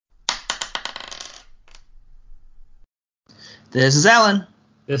This is Alan.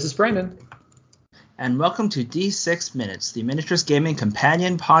 This is Brendan. And welcome to D6 Minutes, the Miniatures Gaming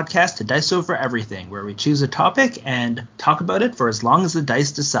Companion podcast to dice over everything, where we choose a topic and talk about it for as long as the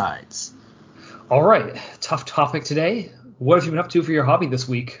dice decides. All right, tough topic today. What have you been up to for your hobby this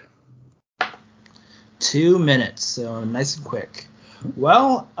week? 2 minutes, so nice and quick.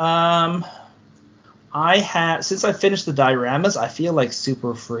 Well, since I finished the dioramas, I feel like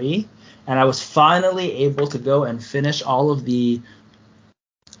super free, and I was finally able to go and finish all of the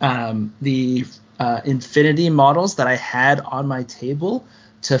Infinity models that I had on my table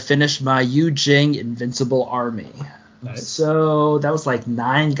to finish my Yu Jing Invincible Army. Nice. So that was like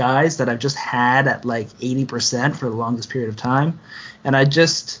 9 guys that I've just had at like 80% for the longest period of time, and I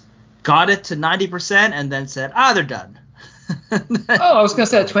just got it to 90% and then said, they're done. I was gonna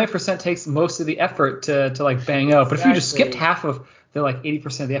say that 20% takes most of the effort to like bang out, but if you just skipped half of the like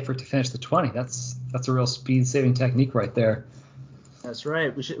 80% of the effort to finish the 20, that's a real speed saving technique right there. That's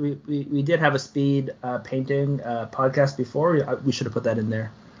right. We did have a speed painting podcast before. We should have put that in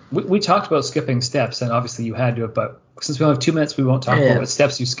there. We talked about skipping steps, and obviously you had to, but since we only have 2 minutes, we won't talk about what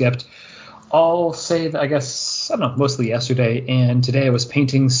steps you skipped. I'll say that I guess, I don't know, mostly yesterday and today I was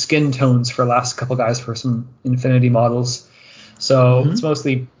painting skin tones for the last couple guys for some Infinity models. So It's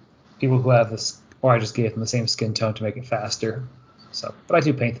mostly people who have this, or I just gave them the same skin tone to make it faster. So, but I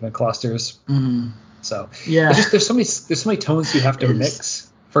do paint them in clusters. So yeah, there's so many tones you have to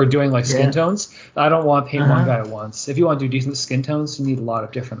mix for doing like skin tones. I don't want to paint one guy at once. If you want to do decent skin tones, you need a lot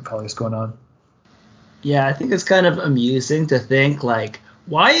of different colors going on. Yeah, I think it's kind of amusing to think like,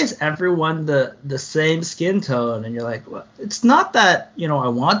 why is everyone the same skin tone? And you're like, well, it's not that, I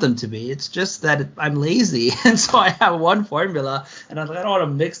want them to be. It's just that I'm lazy. And so I have one formula and I'm like, I don't want to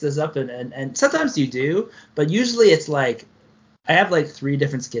mix this up. And sometimes you do, but usually it's like, I have like 3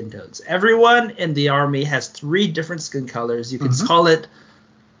 different skin tones. Everyone in the army has 3 different skin colors. You can call it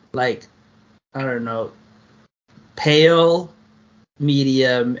like, I don't know, pale,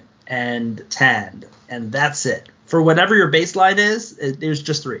 medium, and tanned. And that's it. For whatever your baseline is, there's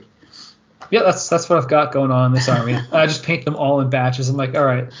just 3. Yeah, that's what I've got going on in this army. I just paint them all in batches. I'm like, all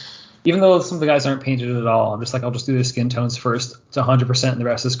right, even though some of the guys aren't painted at all, I'm just like, I'll just do the skin tones first to 100% and the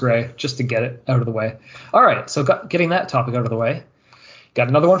rest is gray, just to get it out of the way. All right, so getting that topic out of the way. Got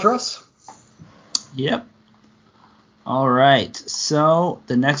another one for us? Yep. All right, so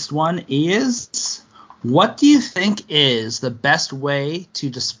the next one is, what do you think is the best way to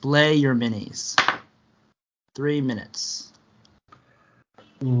display your minis? 3 minutes.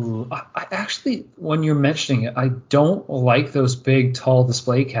 Ooh, I actually, when you're mentioning it, I don't like those big, tall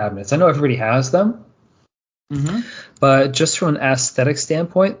display cabinets. I know everybody has them, but just from an aesthetic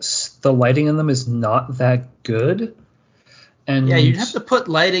standpoint, the lighting in them is not that good. And yeah, you'd have to put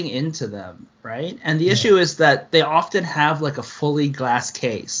lighting into them, right? And the issue is that they often have like a fully glass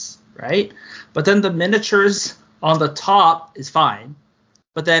case, right? But then the miniatures on the top is fine.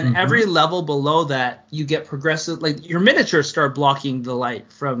 But then every level below that, you get progressive, like your miniatures start blocking the light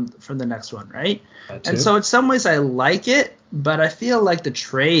from the next one, right? And so in some ways I like it, but I feel like the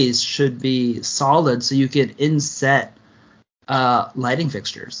trays should be solid so you can inset lighting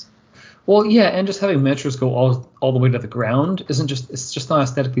fixtures. Well, yeah, and just having miniatures go all the way to the ground it's just not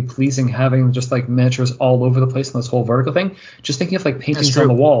aesthetically pleasing having just like miniatures all over the place on this whole vertical thing. Just thinking of like paintings on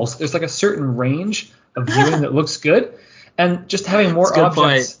the walls, there's like a certain range of viewing that looks good. And just having more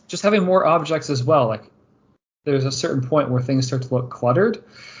objects as well. Like there's a certain point where things start to look cluttered.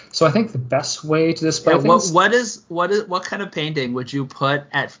 So I think the best way to display things. What kind of painting would you put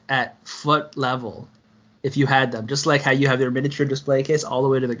at foot level if you had them? Just like how you have your miniature display case all the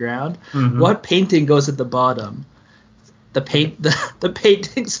way to the ground. What painting goes at the bottom? The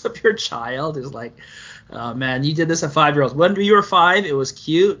paintings of your child is like, oh man, you did this at 5-year-olds. When you were 5, it was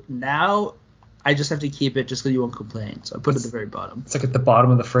cute. Now I just have to keep it just because you won't complain. So I put it at the very bottom. It's like at the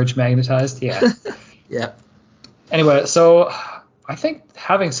bottom of the fridge magnetized. Yeah. Yeah. Anyway, so I think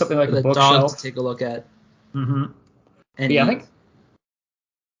having something like a bookshelf dog to take a look at. And yeah, I think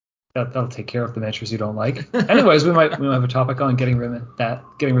that'll take care of the miniatures you don't like. Anyways, we might have a topic on getting rid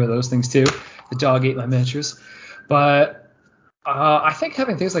of those things too. The dog ate my miniatures, but I think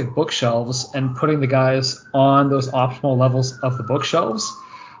having things like bookshelves and putting the guys on those optimal levels of the bookshelves.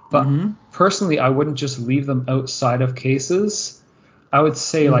 But personally, I wouldn't just leave them outside of cases. I would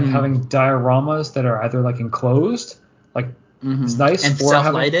say like having dioramas that are either like enclosed, like it's nice, and or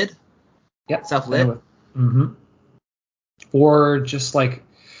self-lighted. Yeah, self-lit. Or just like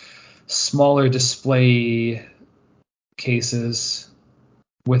smaller display cases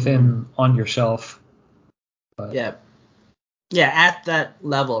within on your shelf. But yeah, at that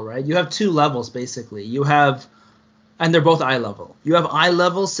level, right? You have 2 levels basically. You have And they're both eye level. You have eye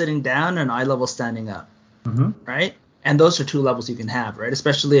level sitting down and eye level standing up, right? And those are two levels you can have, right?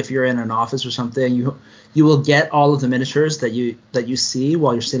 Especially if you're in an office or something, you will get all of the miniatures that you see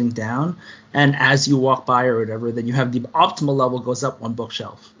while you're sitting down, and as you walk by or whatever, then you have the optimal level goes up one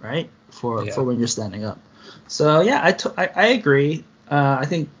bookshelf, right? For when you're standing up. So yeah, I agree. I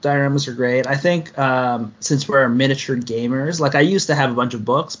think dioramas are great. I think since we're miniature gamers, like I used to have a bunch of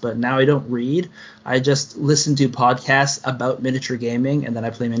books, but now I don't read. I just listen to podcasts about miniature gaming, and then I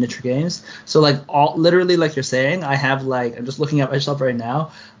play miniature games. So like literally like you're saying, I have like, I'm just looking at my shelf right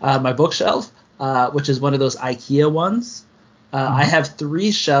now, my bookshelf, which is one of those IKEA ones. I have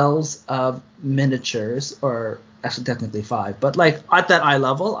 3 shelves of miniatures, or actually technically 5, but like at that eye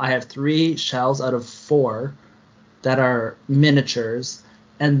level, I have 3 shelves out of 4 that are miniatures,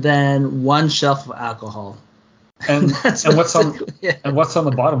 and then 1 shelf of alcohol. And what's on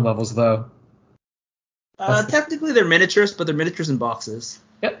the bottom levels though? Technically they're miniatures, but they're miniatures in boxes.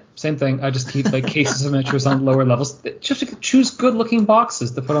 Yep, same thing. I just keep like cases of miniatures on lower levels. Just to choose good looking boxes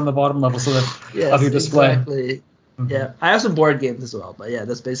to put on the bottom level so that of your display. Exactly. Yeah, I have some board games as well, but yeah,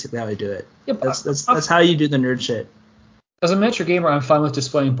 that's basically how I do it. Yep, that's how you do the nerd shit. As a miniature gamer, I'm fine with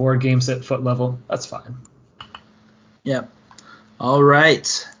displaying board games at foot level. That's fine. Yep. All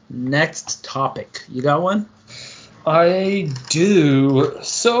right. Next topic. You got one? I do.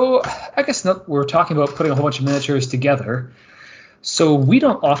 So I guess we're talking about putting a whole bunch of miniatures together. So we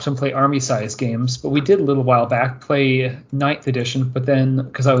don't often play army-sized games, but we did a little while back play 9th edition. But then,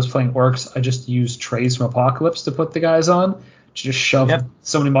 because I was playing orcs, I just used trays from Apocalypse to put the guys on, to just shove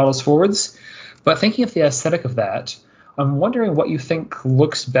so many models forwards. But thinking of the aesthetic of that, I'm wondering what you think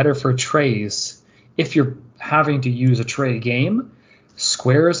looks better for trays if you're having to use a tray game.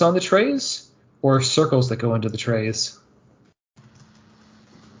 Squares on the trays or circles that go into the trays?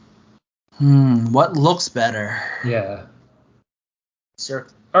 What looks better? Yeah.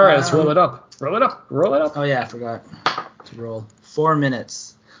 All right, let's roll it up. Roll it up. Oh yeah, I forgot to roll. 4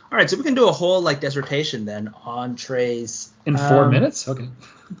 minutes. All right, so we can do a whole like dissertation then on trays. In 4 minutes? Okay.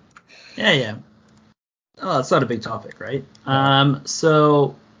 Yeah. Oh, it's not a big topic, right? Yeah.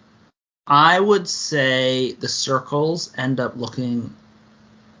 So I would say the circles end up looking.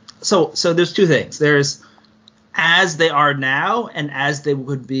 So there's 2 things. There's as they are now and as they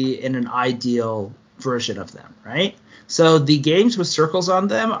would be in an ideal version of them, right? So the games with circles on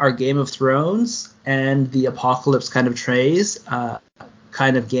them are Game of Thrones and the Apocalypse kind of trays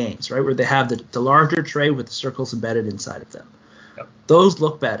kind of games, right? Where they have the larger tray with the circles embedded inside of them. Yep. Those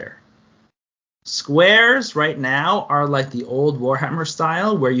look better. Squares right now are like the old Warhammer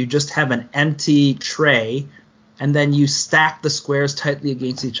style where you just have an empty tray and then you stack the squares tightly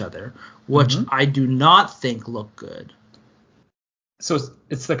against each other, which I do not think look good. So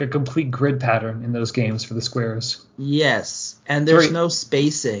it's like a complete grid pattern in those games for the squares. Yes, and there's no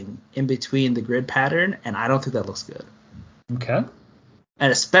spacing in between the grid pattern, and I don't think that looks good. Okay.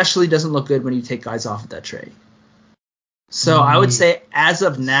 And especially doesn't look good when you take guys off of that tray. So I would say as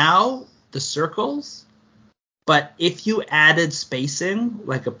of now, the circles, but if you added spacing,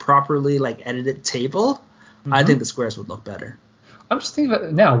 like a properly like edited table, I think the squares would look better. I'm just thinking about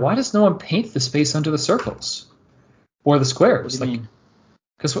it now. Why does no one paint the space under the circles? Or the squares? What do you mean?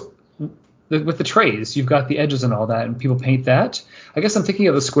 Because with the trays, you've got the edges and all that, and people paint that. I guess I'm thinking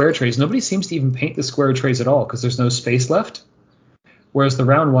of the square trays. Nobody seems to even paint the square trays at all because there's no space left. Whereas the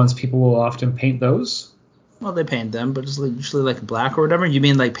round ones, people will often paint those. Well, they paint them, but it's usually like black or whatever. You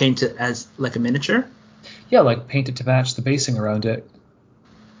mean like paint it as like a miniature? Yeah, like paint it to match the basing around it.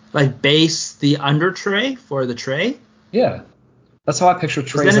 Like base the under tray for the tray? Yeah. That's how I picture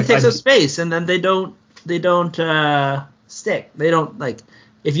trays. Then it takes up space, and then they don't stick. They don't like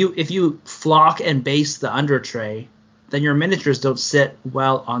if you flock and base the under tray, then your miniatures don't sit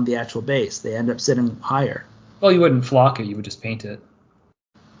well on the actual base. They end up sitting higher. Well, you wouldn't flock it. You would just paint it.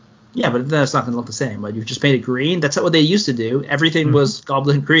 Yeah, but then it's not going to look the same. Like you just painted green. That's not what they used to do. Everything was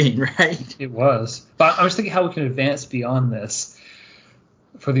goblin green, right? It was. But I was thinking how we can advance beyond this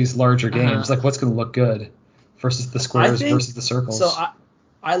for these larger games. Like what's going to look good versus the squares versus the circles. So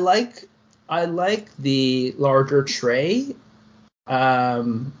I like the larger tray.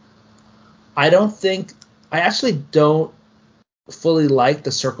 I actually don't fully like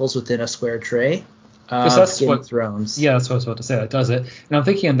the circles within a square tray. Because that's Game of Thrones. Yeah, that's what I was about to say. That does it. And I'm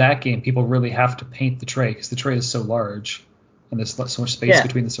thinking in that game, people really have to paint the tray because the tray is so large and there's so much space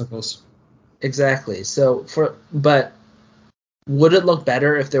between the circles. Exactly. But would it look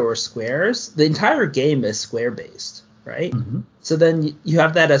better if there were squares? The entire game is square based, right? So then you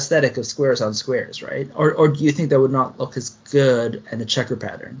have that aesthetic of squares on squares, right? Or do you think that would not look as good in a checker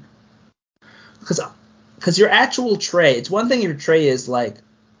pattern? Because because your actual tray, it's one thing if your tray is like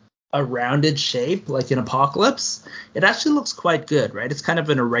a rounded shape, like in Apocalypse. It actually looks quite good, right? It's kind of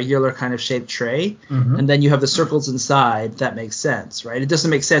an irregular kind of shaped tray, and then you have the circles inside. That makes sense, right? It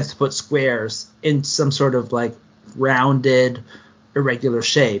doesn't make sense to put squares in some sort of like rounded, irregular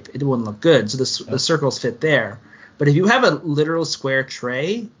shape. It wouldn't look good. So the circles fit there. But if you have a literal square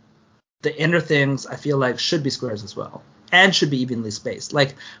tray, the inner things I feel like should be squares as well, and should be evenly spaced.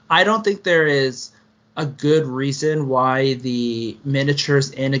 Like, I don't think there is a good reason why the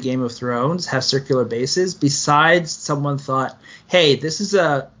miniatures in a Game of Thrones have circular bases, besides someone thought, hey, this is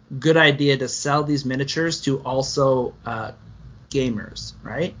a good idea to sell these miniatures to also gamers,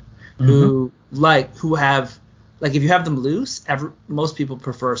 right? Who have, like, if you have them loose, most people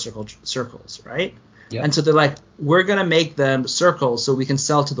prefer circles, right? Yep. And so they're like, we're going to make them circles so we can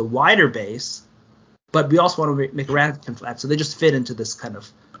sell to the wider base, but we also want to make a random flat, so they just fit into this kind of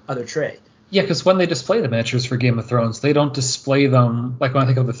other tray. Yeah, because when they display the miniatures for Game of Thrones, they don't display them, like when I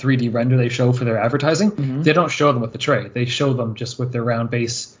think of the 3D render they show for their advertising, they don't show them with the tray. They show them just with their round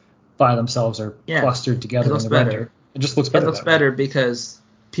base by themselves or clustered together in the render. It just looks better. It looks better because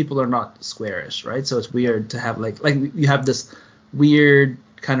people are not squarish, right? So it's weird to have like you have this weird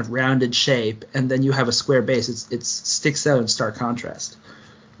kind of rounded shape, and then you have a square base. It sticks out in stark contrast.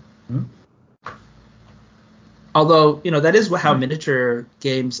 Although, that is how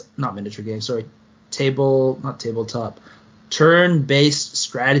turn-based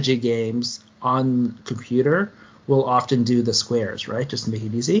strategy games on computer will often do the squares, right? Just to make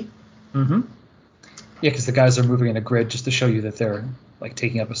it easy. Yeah, because the guys are moving in a grid just to show you that they're like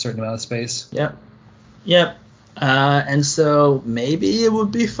taking up a certain amount of space. Yep. And so maybe it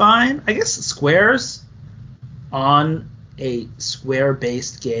would be fine. I guess squares on a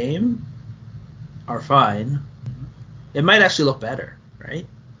square-based game are fine. It might actually look better, right?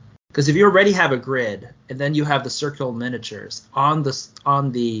 Because if you already have a grid and then you have the circle miniatures on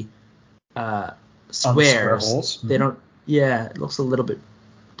the squares, they don't. Yeah, it looks a little bit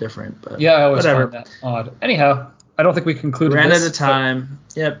different, but I always find that odd. Anyhow, I don't think we concluded Ran this. Ran out of time.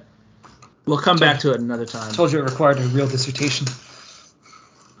 Yep. We'll come back to it another time. Told you it required a real dissertation.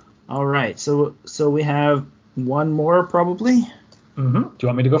 All right. So we have one more probably. Do you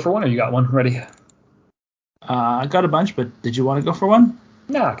want me to go for one, or you got one ready? I got a bunch, but did you want to go for one?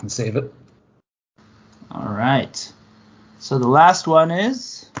 No, I can save it. All right. So the last one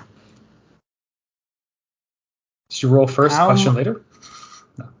is. Did you roll first? Question later?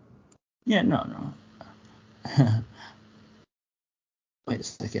 No. Yeah, no. Wait a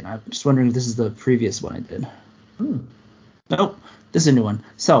second. I'm just wondering if this is the previous one I did. Nope. This is a new one.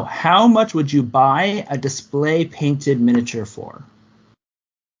 So, how much would you buy a display painted miniature for?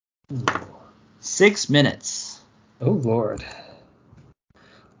 6 minutes. Oh, Lord.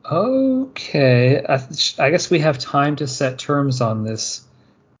 Okay. I guess we have time to set terms on this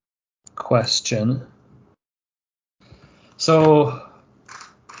question. So,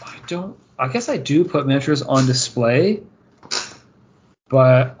 I guess I do put miniatures on display,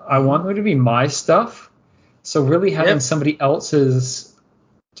 but I want them to be my stuff. So really having somebody else's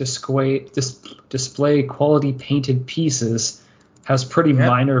display quality painted pieces has pretty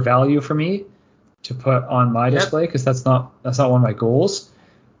minor value for me to put on my display, because that's not one of my goals.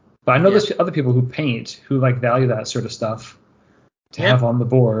 But I know there's other people who paint who like value that sort of stuff to have on the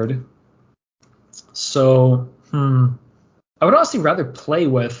board. So I would honestly rather play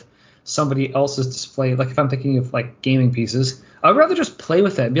with somebody else's display. Like if I'm thinking of like gaming pieces, I would rather just play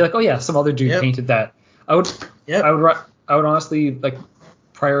with it and be like, oh yeah, some other dude painted that. I would honestly like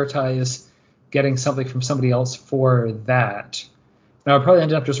prioritize getting something from somebody else for that. And I would probably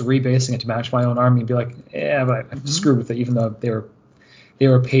end up just rebasing it to match my own army and be like, yeah, but I screwed with it, even though they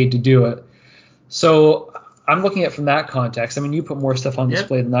were paid to do it. So I'm looking at it from that context. I mean, you put more stuff on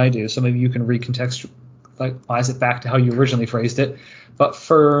display than I do, so maybe you can recontextualize it back to how you originally phrased it. But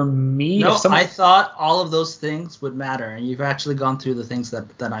for me, I thought all of those things would matter, and you've actually gone through the things that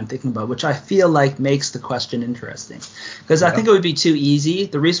I'm thinking about, which I feel like makes the question interesting. Because I think it would be too easy.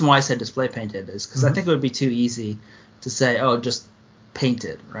 The reason why I said display painted is because I think it would be too easy to say, oh, just paint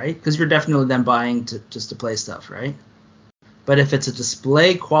it, right? Because you're definitely then buying just to play stuff, right? But if it's a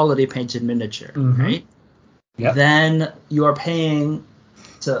display quality painted miniature, right? Yep. Then you are paying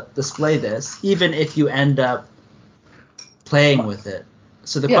to display this, even if you end up playing with it.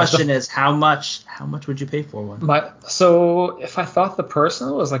 So the question is, how much would you pay for one? So if I thought the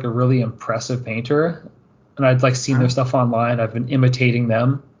person was like a really impressive painter, and I'd like seen their stuff online, I've been imitating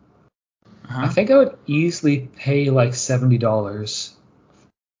them, I think I would easily pay like $70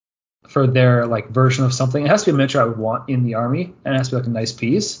 for their like version of something. It has to be a miniature I would want in the army, and it has to be like a nice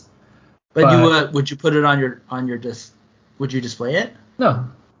piece. But you would you put it on your would you display it? No.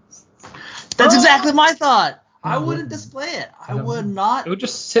 That's exactly my thought. I wouldn't display it. I would not. It would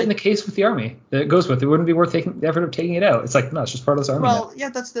just sit in the case with the army that it goes with. It wouldn't be worth taking the effort of taking it out. It's like, no, it's just part of this army. Well, yeah,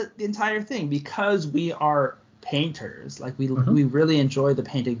 that's the entire thing. Because we are painters, like we really enjoy the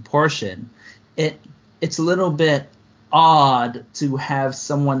painting portion. It's a little bit odd to have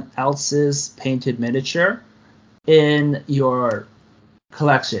someone else's painted miniature in your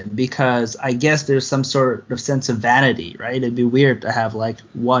collection, because I guess there's some sort of sense of vanity, right? It'd be weird to have like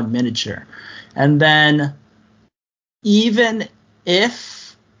one miniature. And then even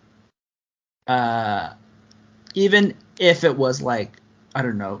if it was like, I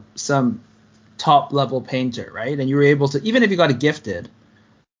don't know, some top level painter, right? And you were able to, even if you got it gifted,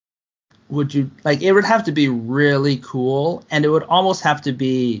 would you, like, it would have to be really cool, and it would almost have to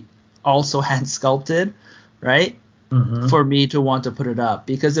be also hand sculpted, right? For me to want to put it up,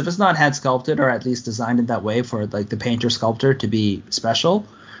 because if it's not hand sculpted, or at least designed in that way for like the painter sculptor to be special,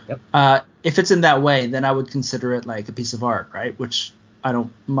 if it's in that way, then I would consider it like a piece of art, right? Which I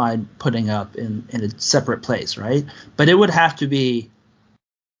don't mind putting up in a separate place, right? But it would have to be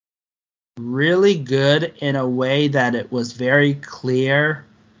really good in a way that it was very clear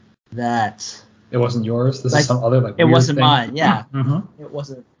that it wasn't yours. This is some other like it weird wasn't thing. mine. Yeah, it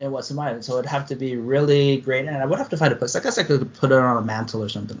wasn't mine. So it'd have to be really great, and I would have to find a place. I guess I could put it on a mantle or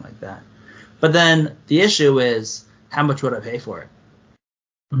something like that. But then the issue is, how much would I pay for it?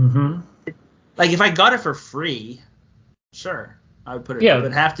 Like if I got it for free, sure, I would put it. It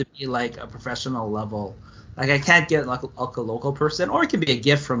would have to be like a professional level. Like I can't get like a local person, or it could be a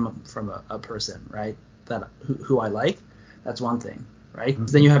gift from a person, right? That who I like. That's one thing. Right?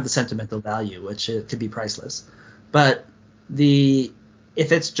 Then you have the sentimental value, which it could be priceless. But if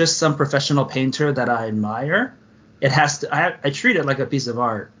it's just some professional painter that I admire, it has to. I treat it like a piece of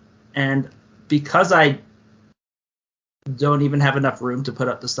art, and because I don't even have enough room to put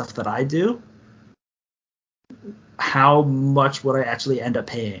up the stuff that I do, how much would I actually end up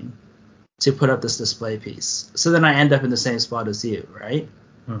paying to put up this display piece? So then I end up in the same spot as you, right?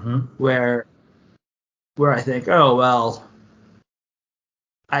 Where I think, oh well,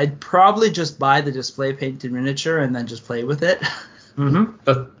 I'd probably just buy the display painted miniature and then just play with it.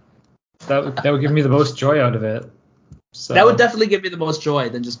 But that would give me the most joy out of it. So. That would definitely give me the most joy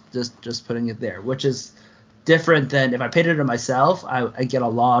than just putting it there, which is different than if I painted it myself. I get a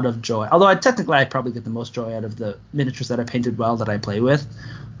lot of joy. Although I probably get the most joy out of the miniatures that I painted well that I play with,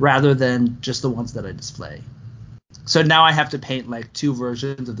 rather than just the ones that I display. So now I have to paint like two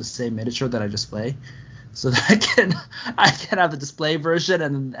versions of the same miniature that I display, so that I can have the display version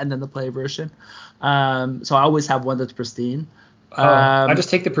and then the play version. So I always have one that's pristine. I just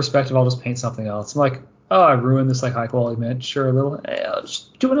take the perspective. I'll just paint something else. I'm like, oh, I ruined this like high quality miniature a little. I'll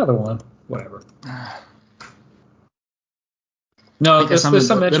just do another one. Whatever. No, there's some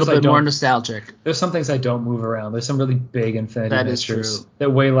miniatures a little bit more nostalgic. There's some things I don't move around. There's some really big Infinity miniatures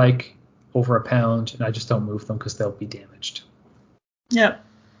that weigh like over a pound, and I just don't move them because they'll be damaged. Yep,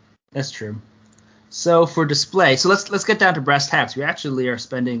 that's true. So for display, so let's get down to brass tacks. We actually are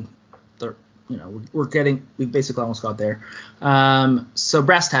spending, we basically almost got there. So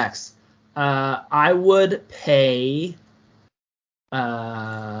brass tacks, I would pay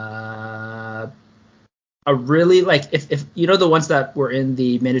a really, like, if you know the ones that were in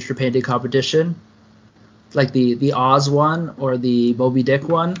the miniature painting competition, like the Oz one or the Moby Dick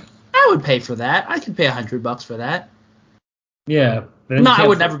one, I would pay for that. I could pay $100 for that. Yeah. No, I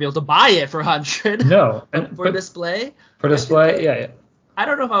would never be able to buy it for $100. No, for display. For display, yeah. I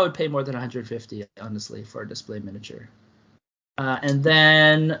don't know if I would pay more than $150, honestly, for a display miniature. And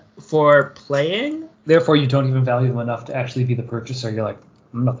then for playing. Therefore, you don't even value them enough to actually be the purchaser. You're like,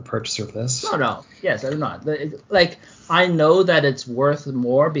 I'm not the purchaser of this. No. Yes, I'm not. Like, I know that it's worth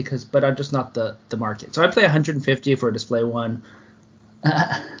more but I'm just not the market. So I pay $150 for a display one.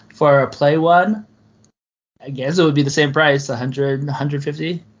 For a play one, I guess it would be the same price, $100,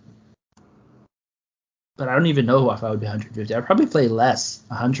 $150. But I don't even know if I would be $150. I'd probably play less,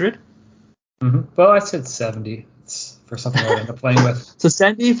 $100. Well, I said $70. It's for something I would end up playing with. So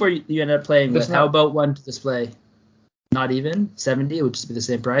 $70 for you end up playing with. How about one to display? Not even $70. It would just be the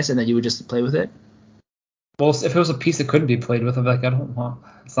same price, and then you would just play with it. Well, if it was a piece that couldn't be played with, I'm like, I don't want.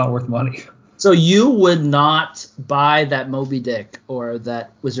 It's not worth money. So you would not buy that Moby Dick or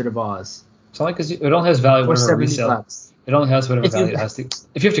that Wizard of Oz. It's only because it only has value whatever resale. $70. It only has whatever value it has to.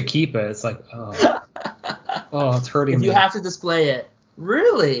 If you have to keep it, it's like, it's hurting me. If you have to display it,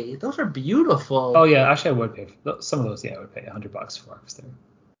 really, those are beautiful. Oh yeah, actually I would pay for some of those. Yeah, I would pay $100 for.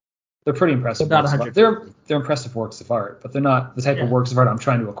 They're pretty impressive. But not works of 150. art. They're impressive works of art, but they're not the type of works of art I'm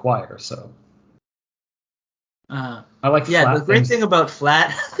trying to acquire. So I like flat the great things. thing about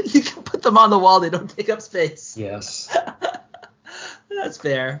flat, you can put them on the wall. They don't take up space. Yes. That's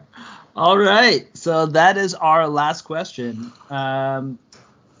fair. All right. So that is our last question.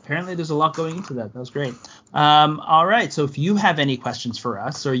 Apparently there's a lot going into that. That was great. All right. So if you have any questions for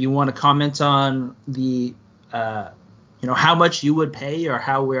us, or you want to comment on the how much you would pay, or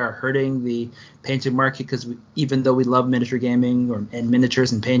how we are hurting the painting market, because even though we love miniature gaming and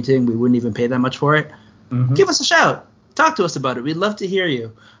miniatures and painting, we wouldn't even pay that much for it. Mm-hmm. Give us a shout. Talk to us about it. We'd love to hear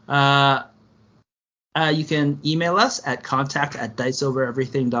you. You can email us at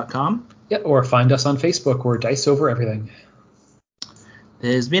contact@diceovereverything.com. Yeah, or find us on Facebook or Dice Over Everything.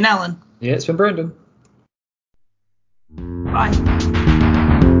 This has been Alan. Yeah, it's been Brendan. Bye.